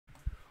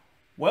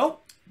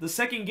Well, the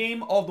second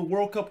game of the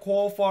World Cup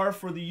qualifier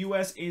for the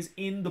US is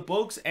in the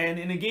books, and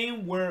in a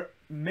game where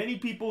many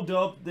people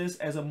dubbed this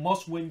as a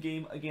must-win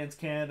game against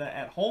Canada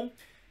at home,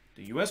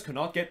 the US could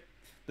not get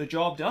the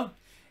job done.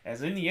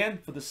 As in the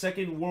end, for the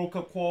second World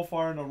Cup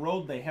qualifier in a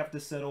row, they have to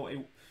settle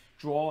a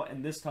draw,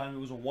 and this time it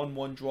was a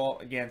 1-1 draw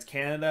against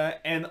Canada.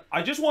 And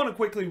I just want to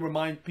quickly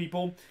remind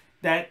people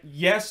that,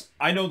 yes,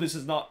 I know this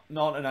is not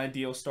an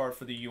ideal start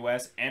for the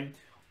US, and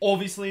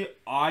obviously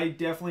I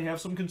definitely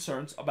have some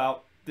concerns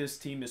about this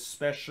team,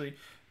 especially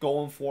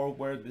going forward,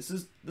 where this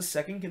is the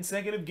second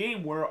consecutive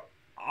game where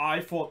I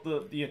thought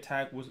the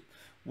attack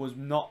was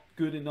not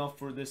good enough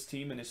for this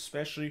team, and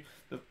especially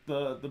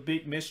the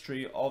big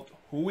mystery of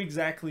who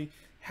exactly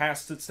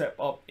has to step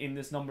up in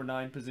this number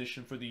 9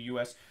 position for the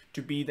US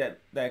to be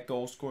that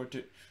goal scorer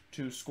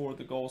to score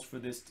the goals for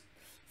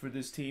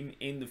this team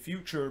in the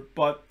future.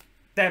 But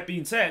that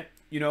being said,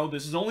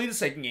 this is only the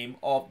second game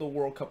of the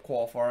World Cup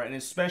qualifier, and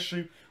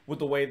especially with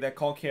the way that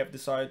CONCACAF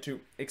decided to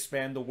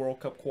expand the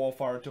World Cup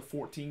qualifier to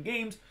 14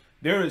 games,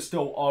 there is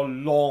still a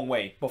long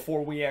way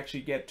before we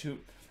actually get to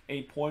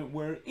a point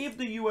where if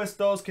the US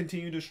does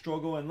continue to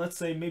struggle, and let's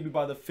say maybe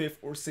by the 5th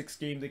or 6th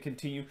game they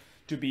continue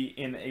to be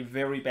in a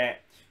very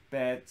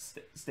bad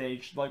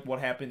stage like what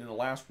happened in the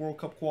last World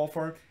Cup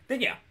qualifier,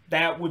 then yeah,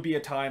 that would be a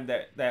time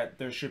that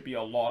there should be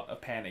a lot of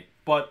panic.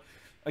 But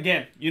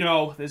again,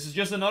 this is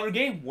just another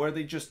game where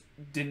they just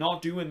did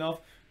not do enough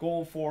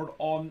going forward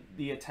on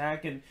the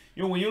attack. And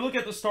when you look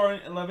at the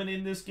starting 11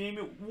 in this game,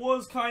 it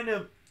was kind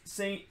of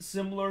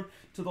similar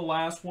to the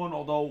last one,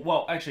 although,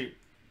 well, actually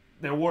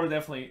there were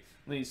definitely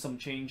some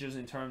changes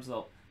in terms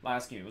of the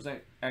last game.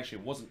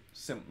 It wasn't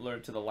similar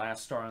to the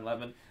last starting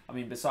 11. I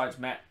mean, besides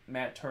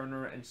Matt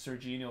Turner and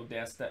Serginho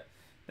Dest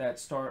that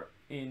start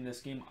in this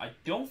game, I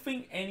don't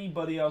think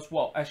anybody else.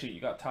 Well, actually,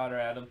 you got Tyler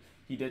Adams.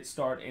 He did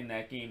start in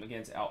that game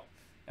against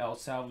El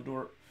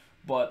Salvador,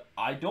 but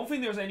I don't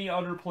think there's any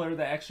other player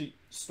that actually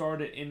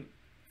started in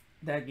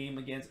that game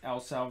against El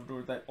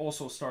Salvador that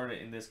also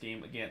started in this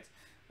game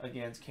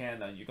against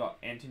Canada. You got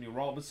Anthony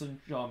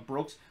Robinson, John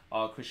Brooks,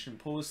 Christian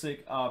Pulisic,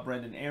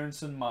 Brendan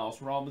Aronson,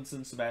 Miles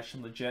Robinson,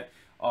 Sebastian Lletget,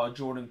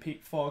 Jordan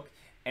Pickford,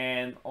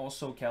 and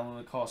also Kellen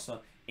Acosta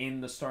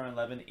in the starting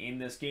 11 in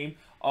this game.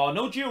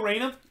 No Gio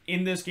Reyna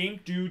in this game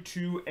due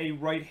to a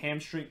right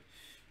hamstring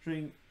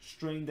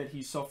strain that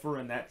he suffered,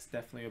 and that's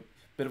definitely a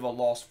bit of a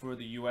loss for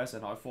the US.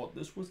 And I thought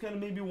this was kind of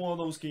maybe one of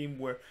those games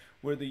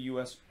where the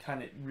US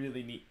kind of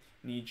really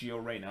need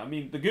Gio Reyna. I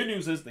mean, the good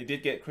news is they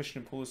did get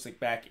Christian Pulisic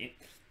back in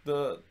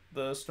the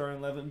starting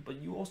 11,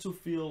 but you also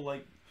feel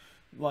like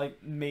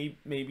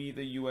maybe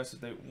the US,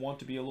 if they want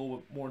to be a little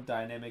bit more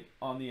dynamic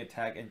on the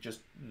attack and just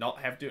not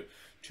have to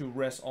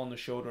rest on the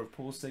shoulder of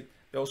Pulisic,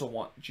 they also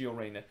want Gio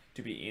Reyna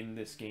to be in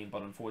this game,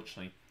 but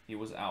unfortunately he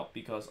was out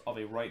because of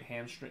a right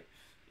hamstring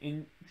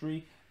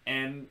injury.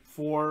 And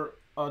for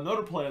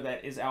another player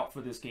that is out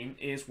for this game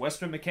is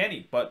Weston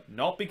McKennie, but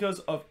not because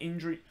of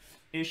injury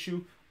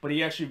issue, but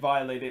he actually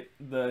violated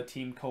the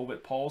team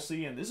COVID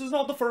policy, and this is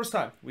not the first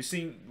time we've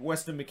seen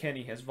Weston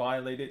McKennie has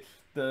violated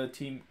the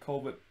team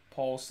COVID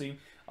policy.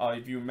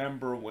 If you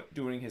remember,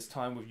 during his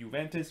time with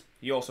Juventus,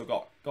 he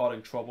also got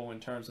in trouble in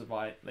terms of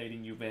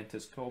violating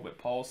Juventus COVID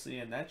policy,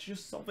 and that's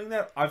just something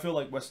that I feel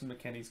like Weston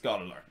McKennie's got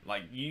to learn.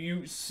 Like,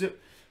 you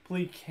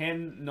simply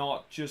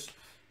cannot just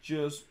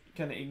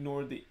kind of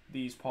ignore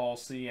these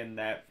policy, and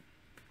that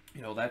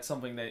that's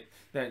something that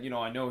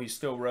I know he's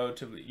still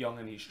relatively young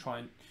and he's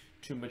trying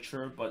to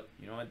mature, but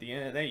at the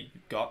end of the day,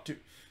 you've got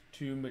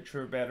to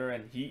mature better.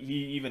 And he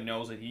even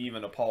knows it. He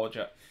even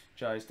apologized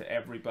to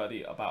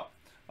everybody about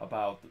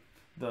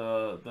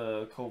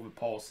the COVID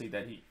policy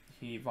that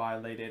he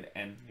violated,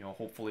 and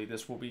hopefully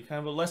this will be kind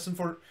of a lesson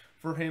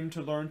for him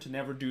to learn to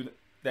never do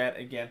that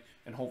again,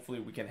 and hopefully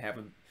we can have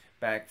him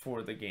back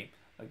for the game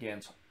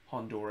against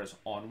Honduras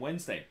on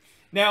Wednesday.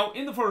 Now,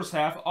 in the first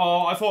half,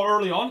 I thought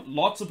early on,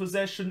 lots of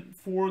possession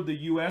for the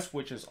U.S.,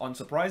 which is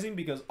unsurprising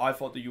because I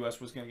thought the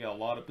U.S. was going to get a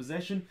lot of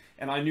possession,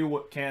 and I knew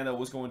what Canada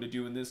was going to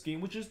do in this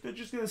game, which is they're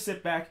just going to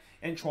sit back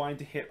and trying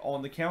to hit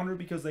on the counter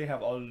because they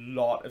have a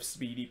lot of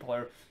speedy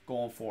player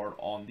going forward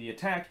on the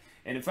attack.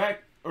 And in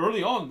fact,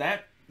 early on,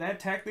 that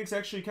tactics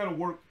actually kind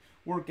of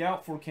work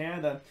out for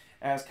Canada,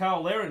 as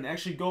Kyle Larin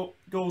actually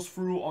goes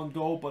through on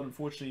goal, but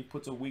unfortunately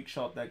puts a weak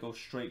shot that goes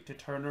straight to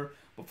Turner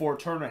before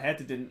Turner had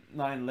to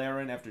deny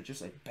Larin after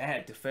just a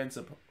bad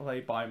defensive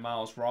play by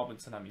Miles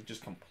Robinson. I mean,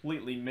 just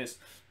completely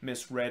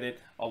misread it,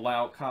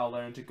 allowed Kyle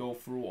Larin to go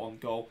through on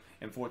goal.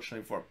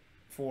 Unfortunately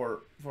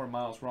for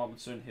Miles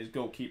Robinson, his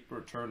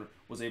goalkeeper Turner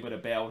was able to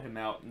bail him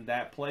out in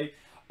that play.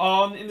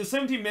 In the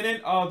 17th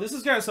minute, this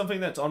is kind of something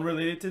that's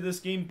unrelated to this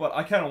game, but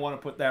I kind of want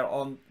to put that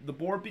on the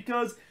board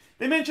because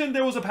they mentioned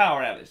there was a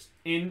power outage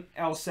in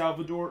El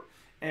Salvador,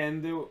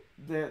 and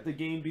the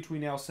game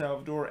between El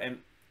Salvador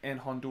and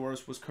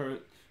Honduras was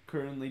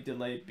currently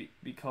delayed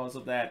because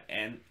of that.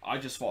 And I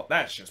just thought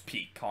that's just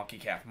peak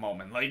CONCACAF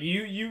moment. Like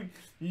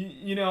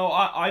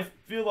I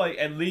feel like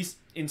at least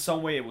in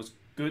some way it was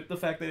good the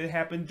fact that it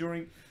happened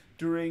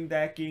during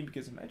that game,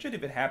 because imagine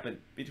if it happened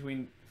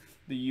between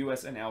the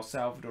U.S. and El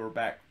Salvador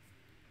back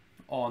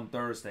on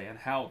Thursday, and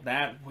how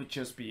that would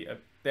just be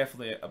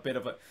definitely a bit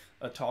of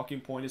a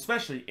talking point,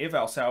 especially if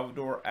El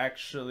Salvador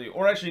actually,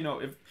 or actually no,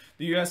 if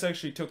the U.S.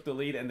 actually took the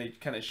lead and they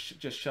kind of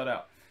just shut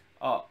out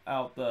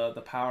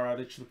the power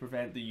outage to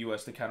prevent the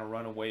U.S. to kind of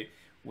run away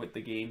with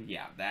the game.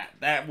 Yeah,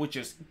 that would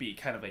just be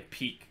kind of a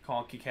peak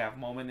CONCACAF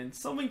moment, and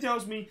something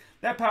tells me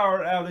that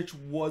power outage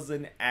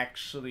wasn't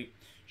actually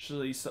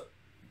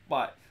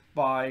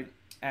by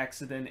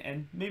accident,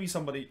 and maybe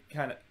somebody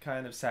kind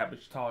of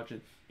sabotaged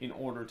it in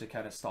order to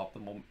kind of stop the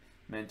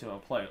momentum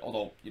of play.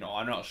 Although, you know,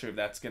 I'm not sure if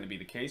that's going to be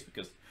the case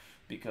because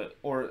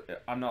or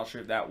I'm not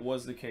sure if that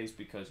was the case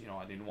because, you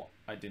know,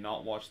 I did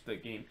not watch the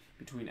game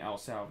between El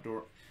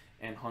Salvador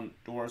and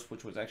Honduras,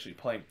 which was actually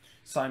playing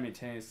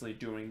simultaneously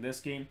during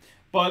this game.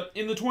 But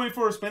in the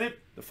 21st minute,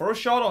 the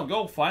first shot on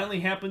goal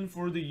finally happened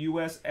for the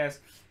U.S. as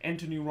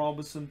Anthony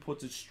Robinson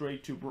puts it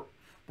straight to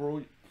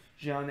Brojan.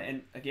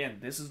 And again,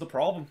 this is the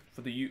problem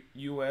for the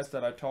U.S.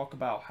 that I talk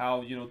about,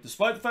 how, you know,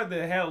 despite the fact that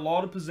they had a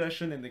lot of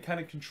possession and they kind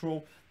of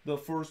control the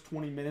first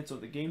 20 minutes of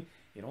the game,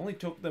 it only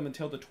took them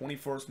until the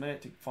 21st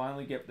minute to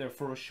finally get their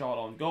first shot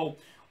on goal.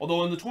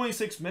 Although in the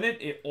 26th minute,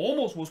 it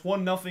almost was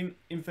 1-0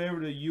 in favor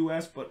of the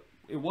U.S., but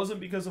it wasn't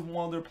because of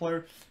one of their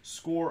players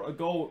score a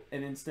goal,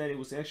 and instead it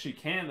was actually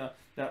Canada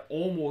that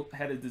almost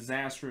had a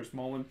disastrous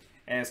moment,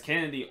 as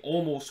Kennedy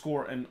almost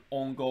scored an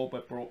own goal,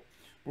 but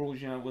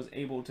Brojan was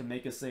able to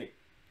make a save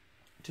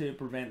to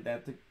prevent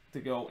that to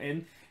go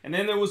in. And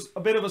then there was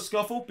a bit of a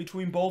scuffle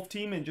between both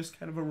teams, and just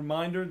kind of a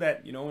reminder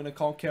that, you know, in a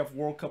CONCACAF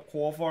World Cup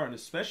qualifier, and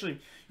especially,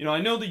 you know,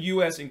 I know the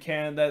U.S. and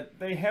Canada,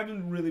 they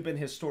haven't really been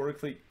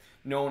historically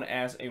known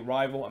as a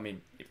rival. I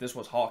mean, if this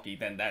was hockey,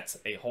 then that's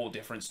a whole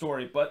different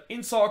story. But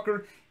in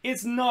soccer,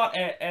 it's not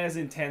as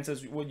intense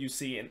as what you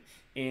see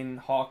in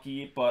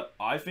hockey. But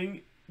I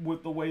think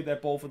with the way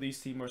that both of these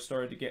teams are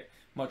starting to get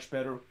much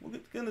better, we're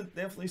going to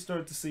definitely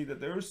start to see that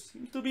there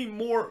seems to be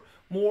more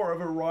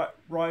of a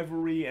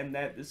rivalry, and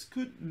that this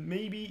could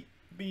maybe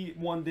be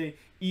one day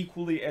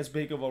equally as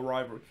big of a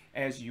rivalry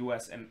as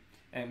U.S. and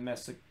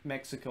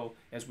Mexico,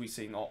 as we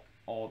see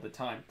all the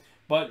time.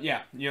 But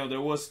yeah, you know, there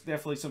was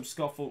definitely some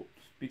scuffle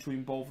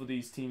between both of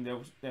these teams. There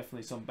was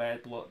definitely some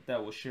bad blood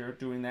that was shared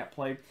during that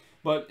play.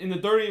 But in the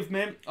 30th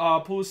minute,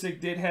 Pulisic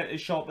did have a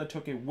shot that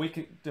took a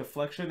wicked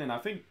deflection, and I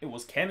think it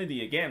was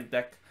Kennedy again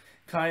that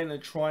kind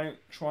of trying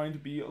to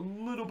be a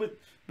little bit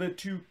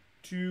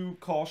too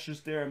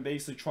cautious there, and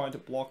basically trying to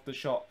block the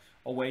shot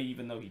away,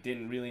 even though he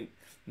didn't really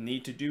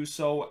need to do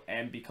so.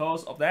 And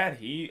because of that,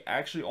 he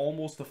actually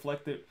almost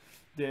deflected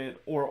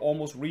or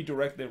almost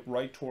redirected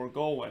right toward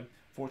goal, and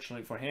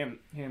fortunately for him,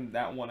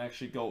 that one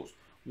actually goes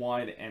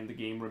wide, and the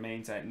game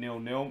remains at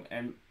 0-0.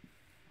 And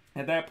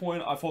at that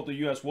point, I thought the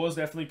U.S. was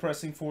definitely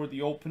pressing for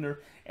the opener,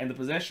 and the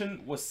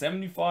possession was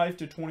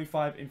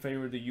 75-25 in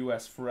favor of the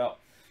U.S.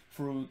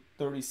 through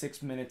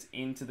 36 minutes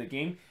into the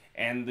game.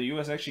 And the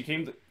U.S.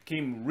 actually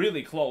came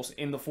really close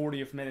in the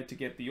 40th minute to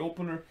get the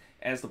opener,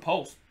 as the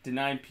post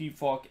denied Pete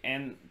Falk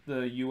and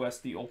the U.S.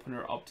 the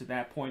opener up to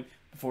that point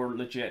before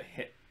Legit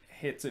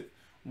hits it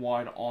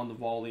wide on the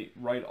volley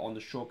right on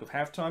the stroke of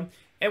halftime.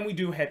 And we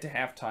do head to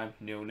halftime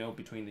 0-0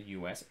 between the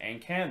U.S.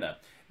 and Canada.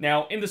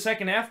 Now, in the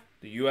second half,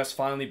 the U.S.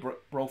 finally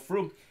broke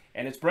through.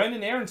 And it's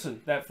Brenden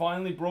Aaronson that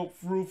finally broke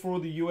through for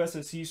the U.S.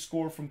 as he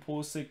scored from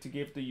Pulisic to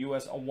give the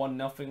U.S. a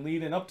 1-0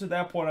 lead. And up to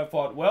that point, I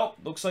thought, well,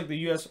 looks like the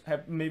U.S.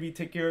 have maybe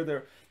take care of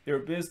their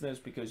business,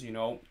 because, you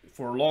know,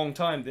 for a long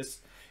time,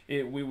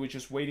 we were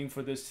just waiting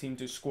for this team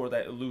to score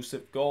that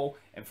elusive goal.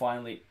 And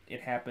finally,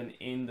 it happened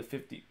in the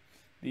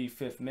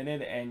 55th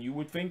minute, and you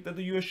would think that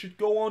the U.S. should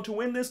go on to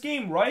win this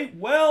game, right?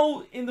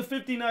 Well, in the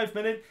 59th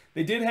minute,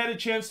 they did have a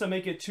chance to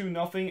make it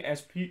 2-0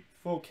 as Pete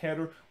Falk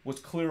header was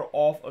clear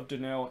off of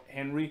Darnell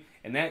Henry,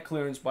 and that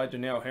clearance by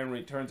Darnell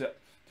Henry turns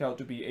out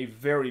to be a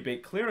very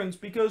big clearance,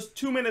 because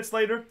 2 minutes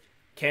later,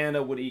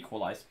 Canada would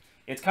equalize.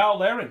 It's Kyle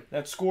Larin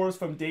that scores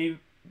from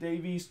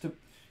Davies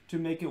to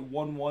make it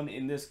 1-1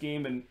 in this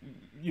game, and,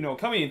 you know,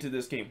 coming into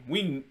this game,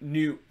 we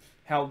knew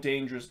how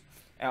dangerous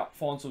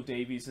Alphonso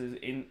Davies is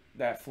in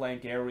that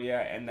flank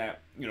area, and that,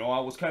 you know,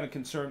 I was kind of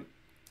concerned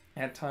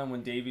at time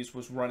when Davies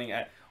was running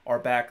at our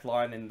back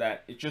line, and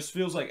that it just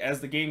feels like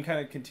as the game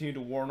kind of continued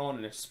to worn on,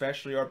 and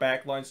especially our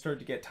back line started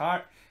to get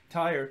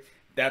tired,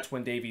 that's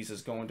when Davies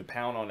is going to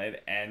pound on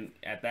it. And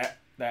at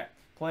that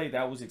play,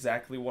 that was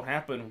exactly what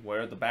happened,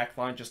 where the back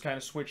line just kind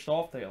of switched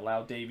off. They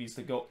allowed Davies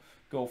to go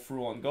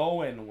through on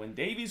goal, and when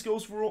Davies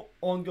goes through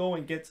on goal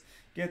and gets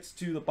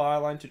to the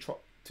byline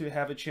to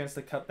have a chance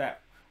to cut that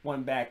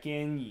one back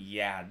in,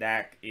 yeah,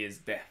 that is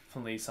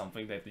definitely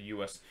something that the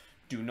U.S.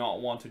 do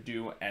not want to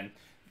do, and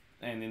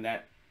in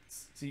that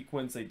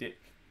sequence they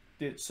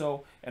did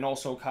so. And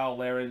also Kyle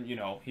Larin, you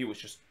know, he was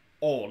just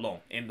all alone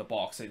in the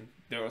box, and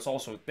there was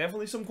also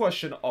definitely some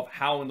question of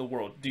how in the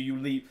world do you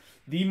leave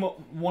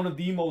one of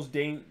the most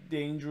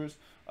dangerous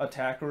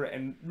attacker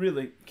and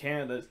really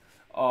Canada's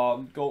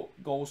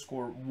goal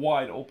scorer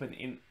wide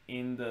open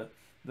in the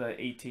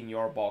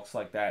 18-yard box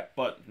like that.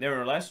 But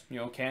nevertheless, you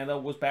know, Canada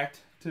was back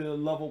to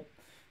level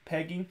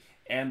pegging.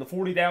 And the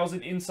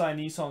 40,000 inside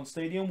Nissan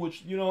Stadium,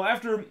 which, you know,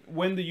 after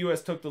when the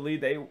U.S. took the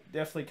lead, they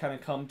definitely kind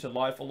of come to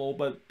life a little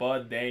bit,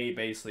 but they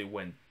basically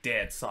went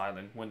dead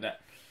silent when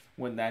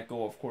that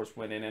goal, of course,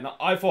 went in. And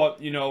I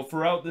thought, you know,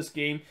 throughout this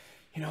game,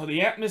 you know,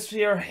 the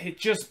atmosphere, it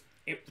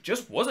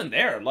just wasn't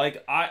there.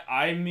 Like,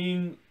 I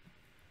mean,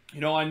 you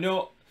know, I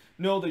know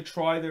they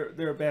try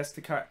their best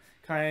to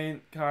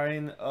kind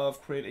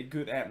of create a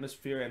good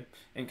atmosphere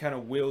and kind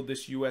of will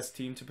this U.S.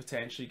 team to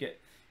potentially get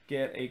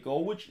a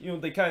goal, which, you know,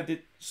 they kind of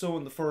did so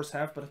in the first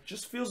half, but it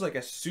just feels like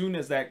as soon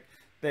as that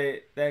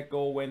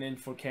goal went in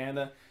for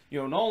Canada, you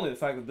know, not only the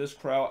fact that this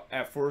crowd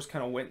at first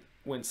kind of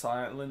went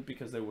silent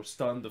because they were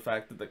stunned the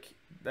fact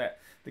that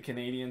the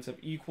Canadians have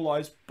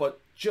equalized, but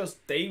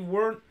just they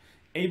weren't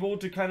able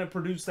to kind of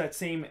produce that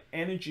same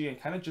energy and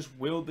kind of just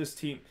will this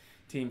team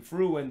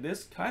through. And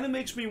this kind of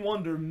makes me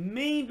wonder,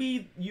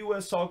 maybe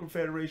U.S. Soccer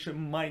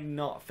Federation might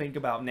not think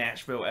about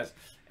Nashville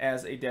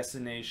as a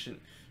destination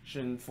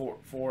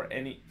for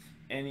any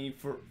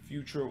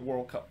future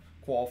World Cup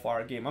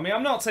qualifier game. I mean,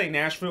 I'm not saying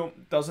Nashville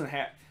doesn't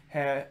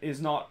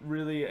is not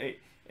really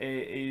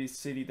a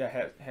city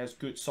that has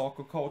good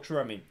soccer culture.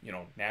 I mean, you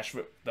know,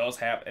 Nashville does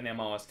have an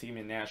MLS team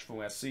in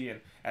Nashville SC, and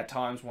at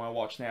times when I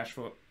watch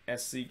Nashville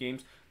SC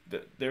games,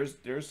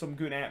 there's some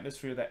good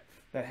atmosphere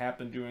that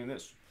happened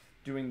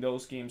during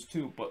those games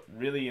too. But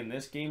really in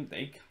this game,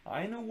 they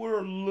kind of were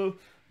a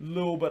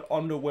little bit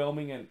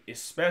underwhelming, and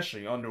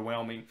especially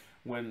underwhelming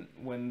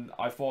when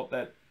I thought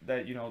that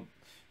you know,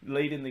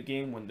 late in the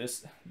game when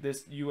this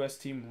U.S.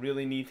 team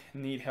really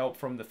need help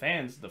from the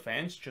fans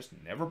just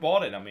never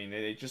bought it. I mean,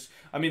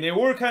 they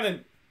were kind of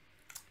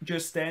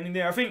just standing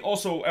there. I think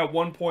also at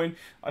one point,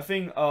 I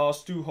think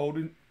Stu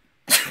Holden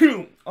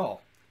oh,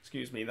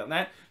 excuse me,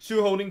 that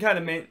Stu Holden kind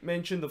of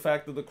mentioned the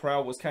fact that the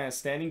crowd was kind of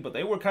standing, but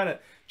they were kind of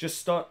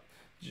just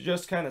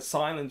kind of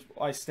silent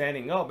by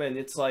standing up. And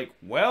it's like,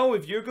 well,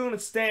 if you're going to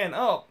stand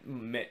up,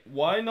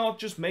 why not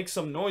just make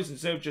some noise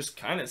instead of just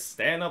kind of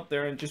stand up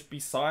there and just be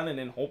silent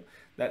and hope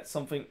that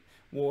something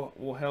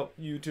will help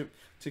you to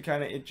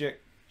kind of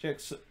eject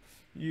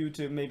you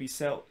to maybe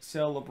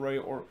celebrate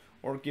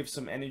or give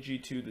some energy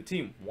to the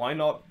team. Why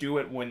not do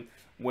it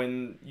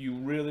when you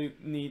really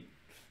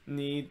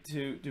need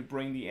to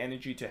bring the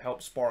energy to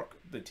help spark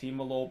the team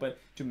a little bit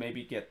to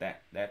maybe get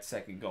that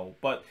second goal.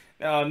 But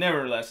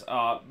nevertheless,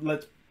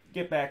 let's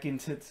get back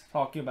into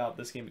talking about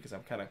this game, because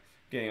I'm kind of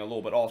getting a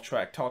little bit off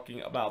track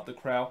talking about the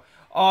crowd.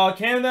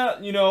 Canada,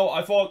 you know,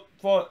 I thought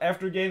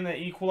after getting that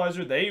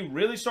equalizer, they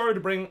really started to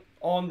bring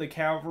on the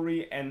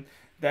cavalry, and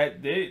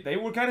that they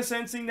were kind of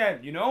sensing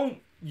that, you know,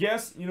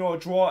 yes, you know, a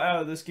draw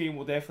out of this game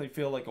will definitely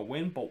feel like a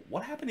win, but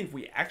what happened if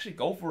we actually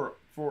go for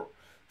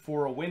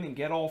a win and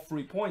get all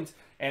 3 points?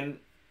 And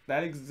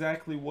that's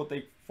exactly what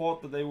they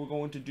thought that they were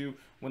going to do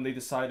when they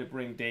decided to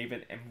bring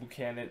David and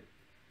Buchanan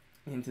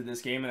into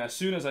this game. And as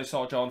soon as I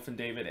saw Jonathan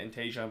David and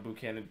Tajon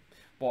Buchanan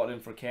bought in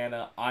for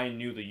Canada, I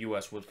knew the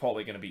U.S. was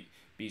probably going to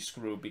be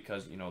screwed,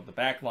 because, you know, the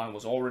back line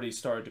was already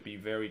started to be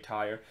very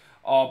tired.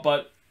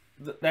 But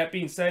that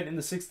being said, in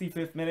the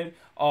 65th minute,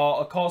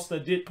 Acosta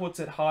did puts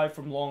it high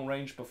from long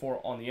range before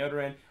on the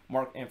other end,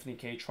 Mark Anthony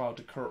Kaye tried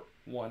to curve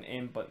one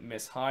in but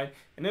missed high.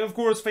 And then, of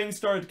course, things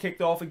started to kick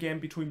off again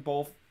between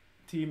both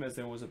team as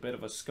there was a bit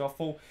of a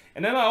scuffle.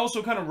 And then I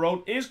also kind of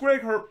wrote, is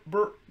Greg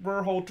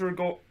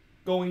Berhalter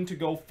going to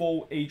go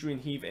full Adrian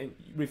Heath and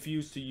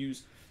refuse to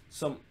use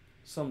some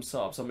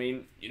subs? I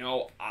mean, you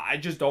know, I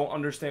just don't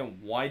understand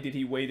why did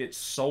he wait it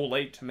so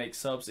late to make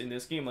subs in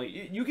this game. Like,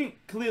 you can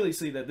clearly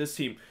see that this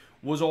team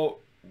was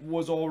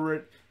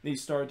already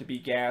started to be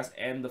gassed,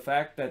 and the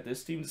fact that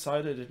this team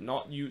decided to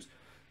not use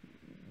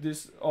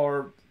this,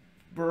 or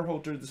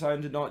Berhalter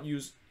decided to not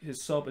use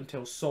his sub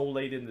until so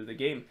late into the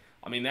game.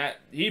 I mean, that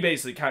he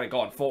basically kind of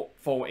gone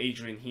full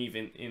Adrian Heath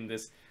in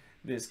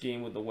this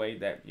game, with the way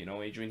that, you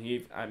know, Adrian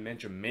Heath, I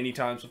mentioned many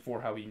times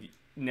before how he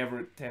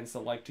never tends to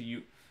like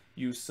to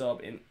use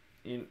sub in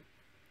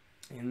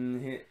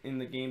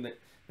the game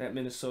that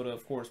Minnesota,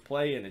 of course,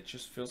 play, and it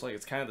just feels like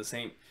it's kind of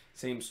the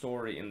same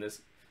story in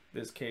this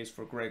case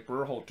for Greg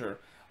Berhalter.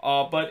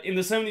 But in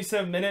the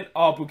 77th minute,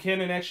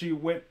 Buchanan actually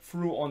went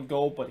through on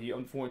goal, but he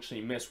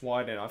unfortunately missed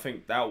wide, and I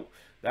think that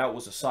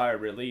was a sigh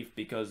of relief,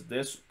 because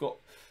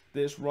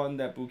this run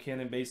that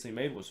Buchanan basically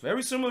made was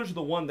very similar to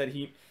the one that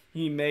he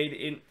made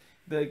in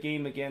the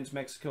game against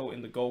Mexico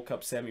in the Gold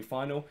Cup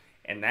semifinal.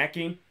 And that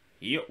game,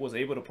 he was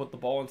able to put the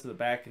ball into the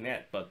back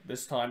net, but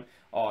this time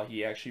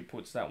he actually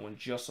puts that one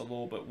just a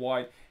little bit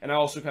wide. And I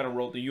also kind of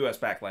wrote the U.S.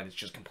 backline is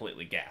just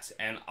completely gas.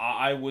 And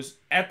I was,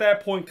 at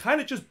that point, kind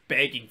of just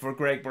begging for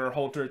Greg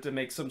Berhalter to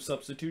make some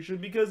substitution,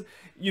 because,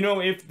 you know,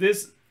 if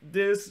this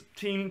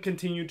team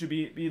continued to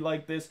be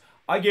like this,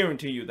 I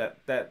guarantee you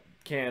that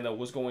Canada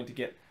was going to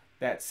get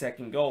that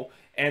second goal.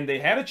 And they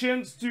had a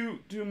chance to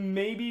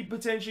maybe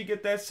potentially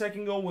get that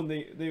second goal when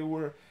they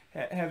were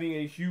having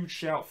a huge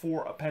shout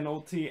for a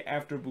penalty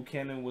after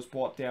Buchanan was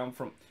brought down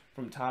from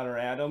Tyler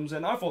Adams.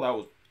 And I thought that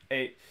was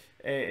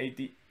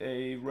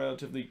a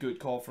relatively good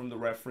call from the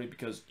referee,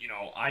 because, you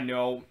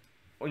know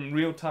in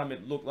real time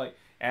it looked like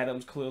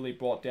Adams clearly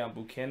brought down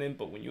Buchanan,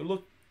 but when you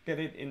look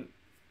it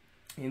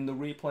in the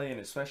replay and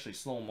especially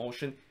slow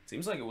motion, it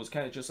seems like it was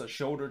kind of just a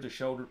shoulder to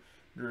shoulder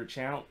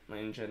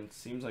challenge, and it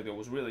seems like there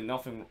was really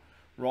nothing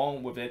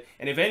wrong with it.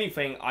 And if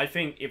anything, I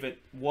think if it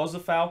was a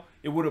foul,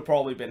 it would have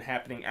probably been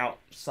happening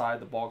outside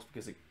the box,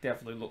 because it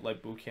definitely looked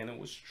like Buchanan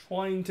was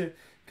trying to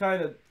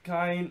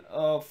kind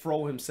of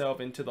throw himself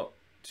into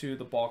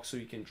the box so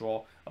he can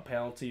draw a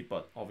penalty,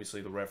 but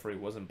obviously the referee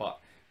wasn't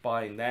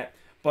buying that.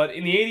 But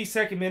in the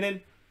 82nd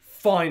minute,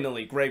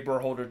 finally, Greg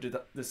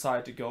Berhalter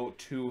decided to go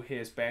to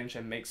his bench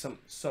and make some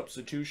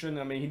substitution.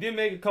 I mean, he did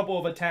make a couple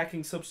of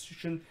attacking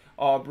substitutions,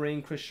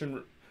 bring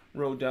Christian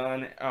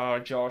Rodin,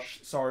 Josh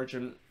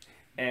Sargent,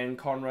 and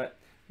Conrad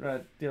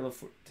De La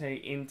Fuente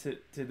into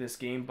this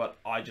game, but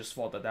I just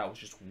thought that was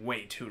just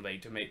way too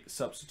late to make the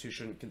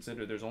substitution,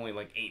 considering there's only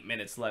like 8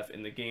 minutes left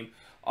in the game.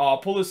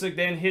 Pulisic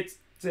then hits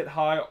it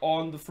high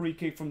on the free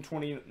kick from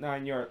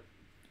 29 yards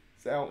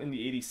out in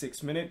the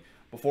 86th minute,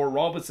 before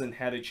Robinson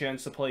had a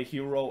chance to play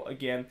hero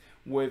again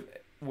with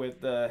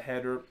the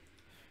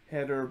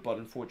header, but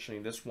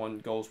unfortunately this one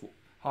goes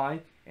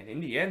high, and in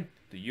the end,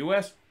 the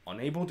U.S.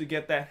 unable to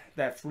get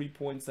that 3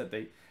 points that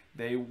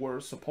they were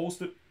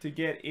supposed to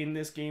get in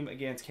this game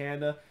against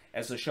Canada.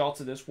 As the shots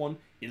of this one,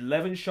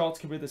 11 shots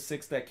compared to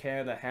 6 that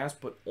Canada has,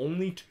 but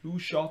only 2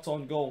 shots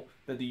on goal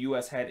that the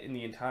U.S. had in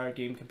the entire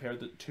game compared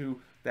to 2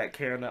 that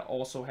Canada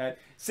also had.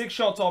 6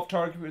 shots off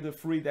target with the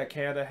 3 that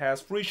Canada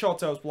has. 3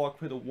 shots out was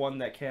blocked with the 1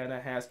 that Canada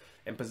has.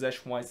 And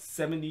possession-wise,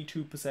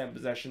 72%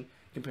 possession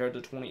compared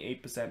to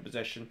 28%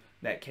 possession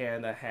that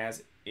Canada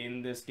has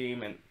in this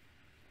game. And,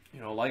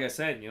 like I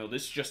said,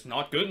 this is just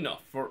not good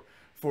enough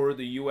for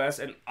the U.S.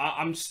 And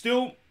I'm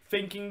still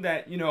thinking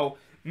that,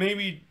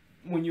 maybe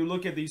when you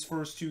look at these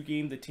first 2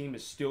 games, the team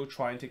is still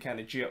trying to kind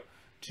of gel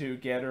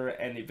together,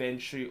 and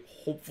eventually,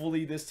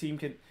 hopefully, this team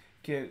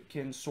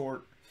can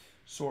sort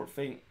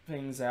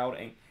things out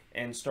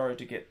and start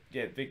to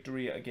get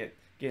victory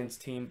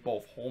against team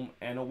both home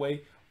and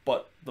away.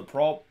 But the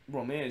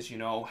problem is,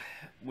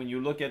 when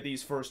you look at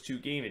these first 2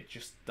 games, it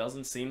just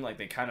doesn't seem like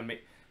they kind of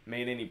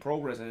made any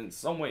progress. And in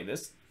some way,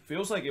 this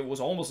feels like it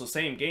was almost the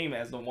same game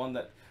as the one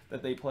that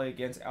they play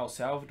against El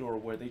Salvador,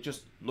 where they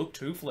just look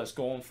toothless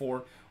going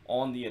forward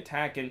on the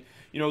attack. And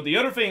the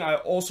other thing I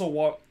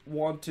also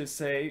want to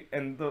say,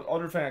 and the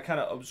other thing I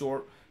kind of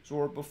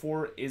absorbed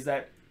before, is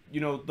that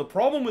the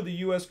problem with the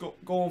U.S.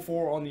 going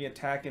forward on the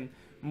attack and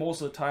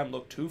most of the time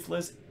look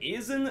toothless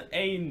isn't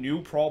a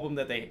new problem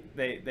that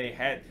they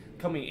had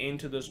coming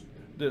into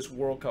this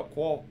World Cup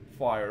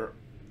qualifier,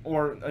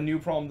 or a new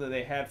problem that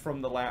they had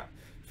from the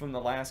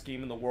last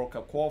game in the World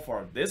Cup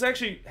qualifier. This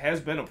actually has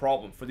been a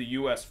problem for the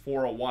U.S.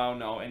 for a while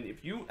now, and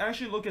if you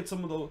actually look at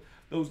some of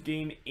those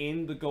games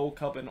in the Gold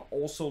Cup and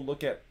also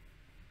look at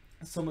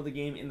some of the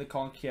game in the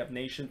CONCACAF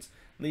Nations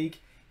League,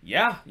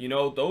 yeah,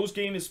 those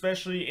games,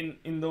 especially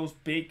in those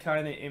big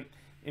kind of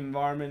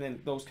environment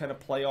and those kind of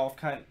playoff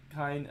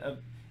kind of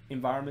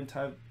environment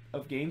type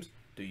of games,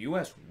 the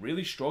U.S.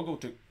 really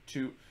struggled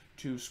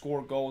to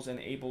score goals and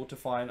able to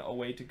find a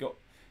way to go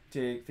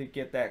to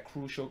get that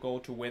crucial goal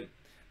to win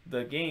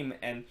the game.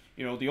 And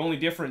the only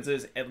difference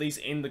is, at least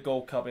in the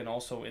Gold Cup and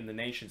also in the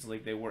Nations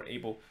League, they were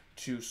able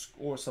to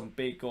score some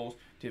big goals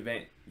to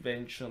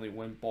eventually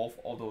win both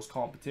of those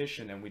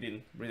competitions, and we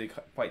didn't really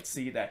quite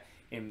see that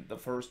in the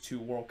first 2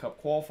 World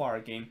Cup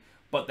qualifier game.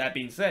 But that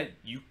being said,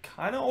 you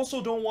kind of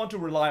also don't want to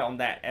rely on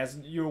that as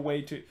your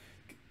way to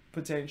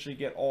potentially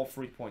get all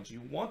 3 points.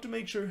 You want to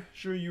make sure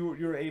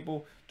you're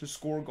able to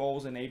score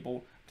goals and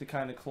able to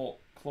kind of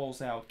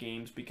close out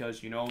games,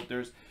 because you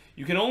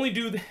can only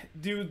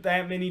do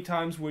that many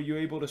times where you're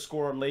able to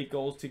score late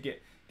goals to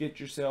get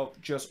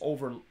yourself just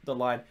over the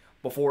line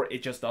before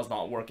it just does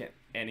not work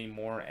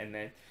anymore, and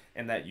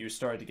that you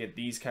start to get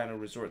these kind of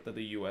results that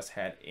the U.S.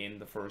 had in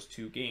the first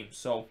 2 games.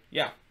 So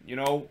yeah,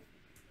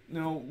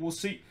 we'll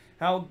see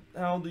how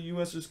the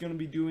U.S. is going to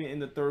be doing in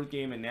the 3rd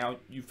game. And now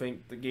you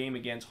think the game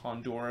against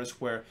Honduras,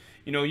 where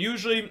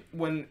usually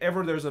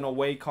whenever there's an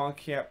away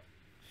CONCACAF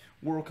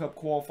World Cup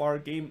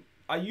qualifier game,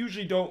 I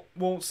usually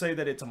won't say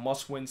that it's a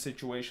must-win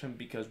situation,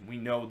 because we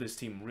know this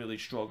team really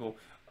struggle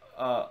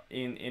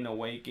in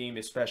away game,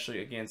 especially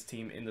against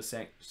team in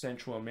the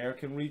Central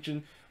American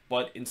region.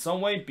 But in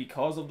some way,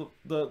 because of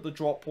the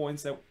drop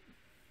points that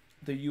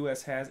the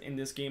U.S. has in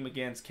this game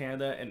against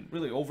Canada, and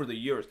really over the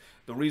years,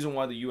 the reason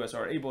why the U.S.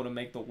 are able to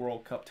make the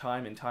World Cup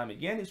time and time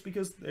again is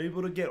because they're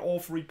able to get all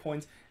 3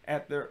 points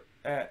at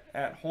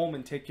home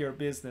and take care of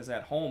business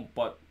at home.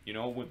 But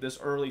with this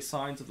early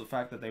signs of the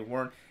fact that they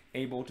weren't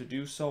able to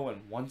do so,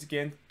 and once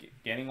again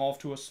getting off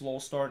to a slow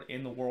start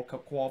in the World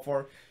Cup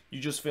qualifier, you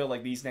just feel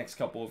like these next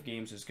couple of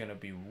games is going to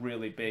be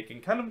really big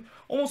and kind of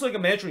almost like a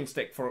measuring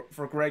stick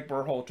for Greg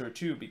Berhalter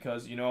too,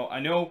 because I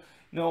know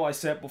I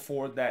said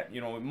before that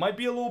it might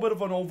be a little bit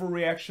of an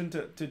overreaction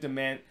to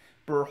demand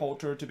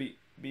Berhalter to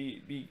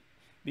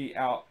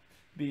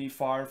be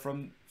fired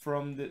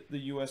from the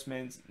U.S.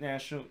 men's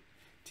national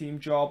team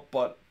job.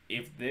 But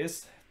if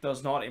this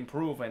does not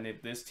improve, and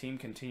if this team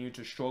continue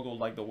to struggle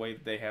like the way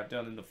they have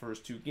done in the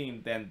first 2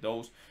 games, then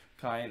those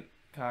kind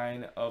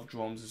of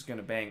drums is going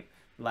to bang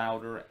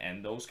louder,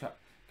 and those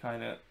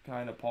kind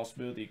of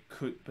possibility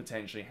could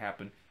potentially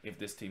happen if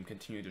this team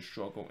continue to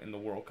struggle in the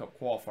World Cup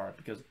qualifier.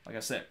 Because, like I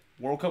said,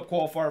 World Cup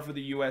qualifier for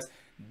the U.S.,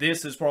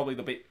 this is probably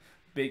the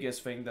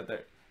biggest thing that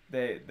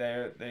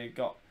they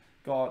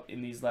got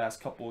in these last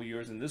couple of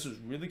years, and this is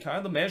really kind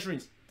of the measuring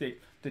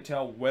stick to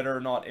tell whether or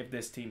not if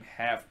this team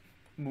have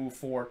moved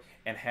forward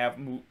and have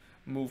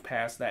moved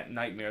past that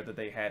nightmare that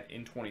they had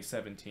in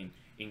 2017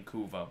 in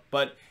Cuba.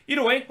 But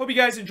either way, hope you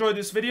guys enjoyed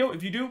this video.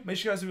 If you do, make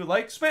sure you guys leave a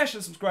like, smash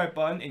the subscribe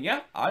button, and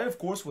yeah, I of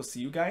course will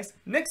see you guys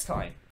next time.